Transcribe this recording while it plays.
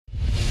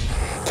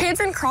Kids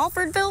in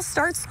Crawfordville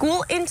start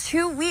school in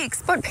 2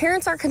 weeks, but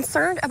parents are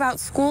concerned about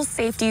school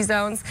safety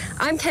zones.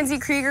 I'm Kenzie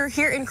Krieger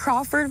here in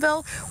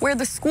Crawfordville, where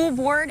the school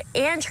board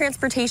and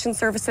transportation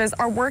services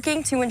are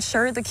working to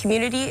ensure the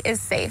community is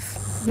safe.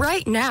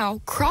 Right now,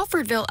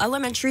 Crawfordville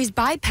Elementary's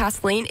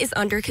bypass lane is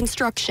under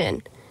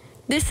construction.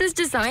 This is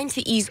designed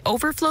to ease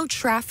overflow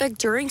traffic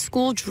during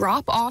school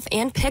drop-off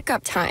and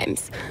pickup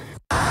times.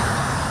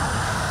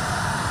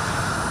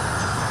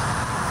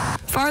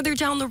 Farther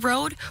down the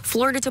road,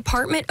 Florida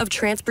Department of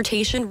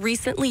Transportation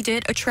recently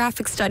did a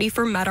traffic study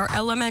for Meadar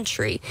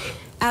Elementary.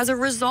 As a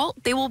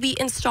result, they will be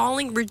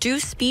installing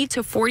reduced speed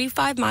to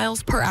 45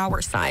 miles per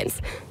hour signs.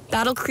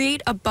 That'll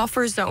create a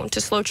buffer zone to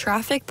slow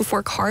traffic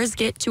before cars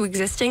get to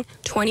existing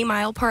 20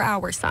 mile per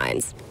hour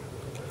signs.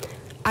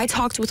 I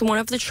talked with one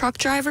of the truck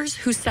drivers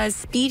who says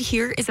speed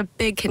here is a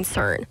big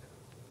concern.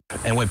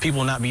 And with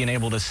people not being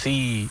able to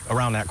see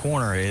around that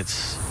corner,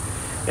 it's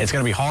going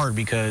to be hard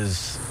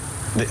because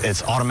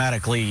it's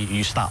automatically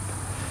you stop.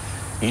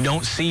 You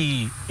don't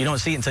see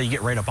it until you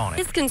get right up on it.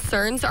 His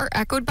concerns are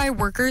echoed by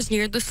workers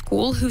near the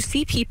school who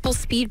see people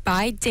speed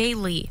by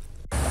daily.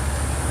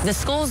 The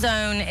school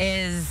zone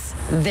is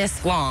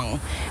this long.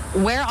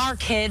 Where our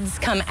kids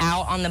come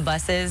out on the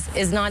buses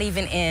is not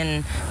even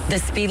in the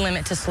speed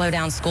limit to slow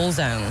down school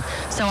zone.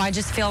 So I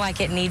just feel like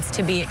it needs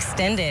to be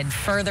extended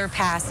further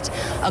past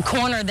a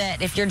corner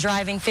that if you're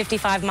driving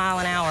 55 mile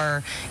an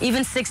hour,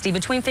 even 60,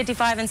 between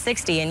 55 and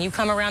 60, and you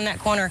come around that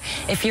corner,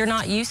 if you're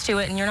not used to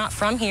it and you're not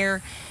from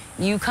here,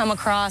 you come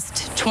across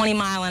 20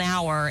 mile an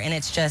hour and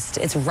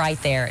it's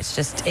right there.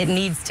 It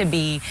needs to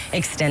be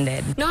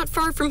extended. Not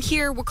far from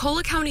here,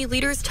 Wakulla County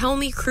leaders tell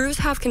me crews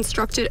have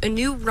constructed a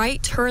new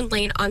right turn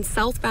lane on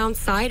southbound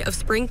side of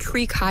Spring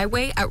Creek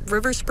Highway at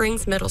River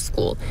Springs Middle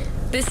School.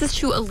 This is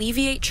to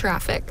alleviate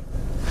traffic.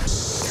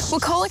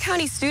 Wakulla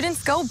County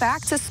students go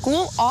back to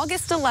school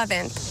August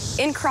 11th.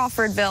 In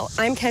Crawfordville,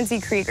 I'm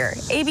Kenzie Krieger,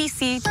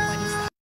 ABC 20.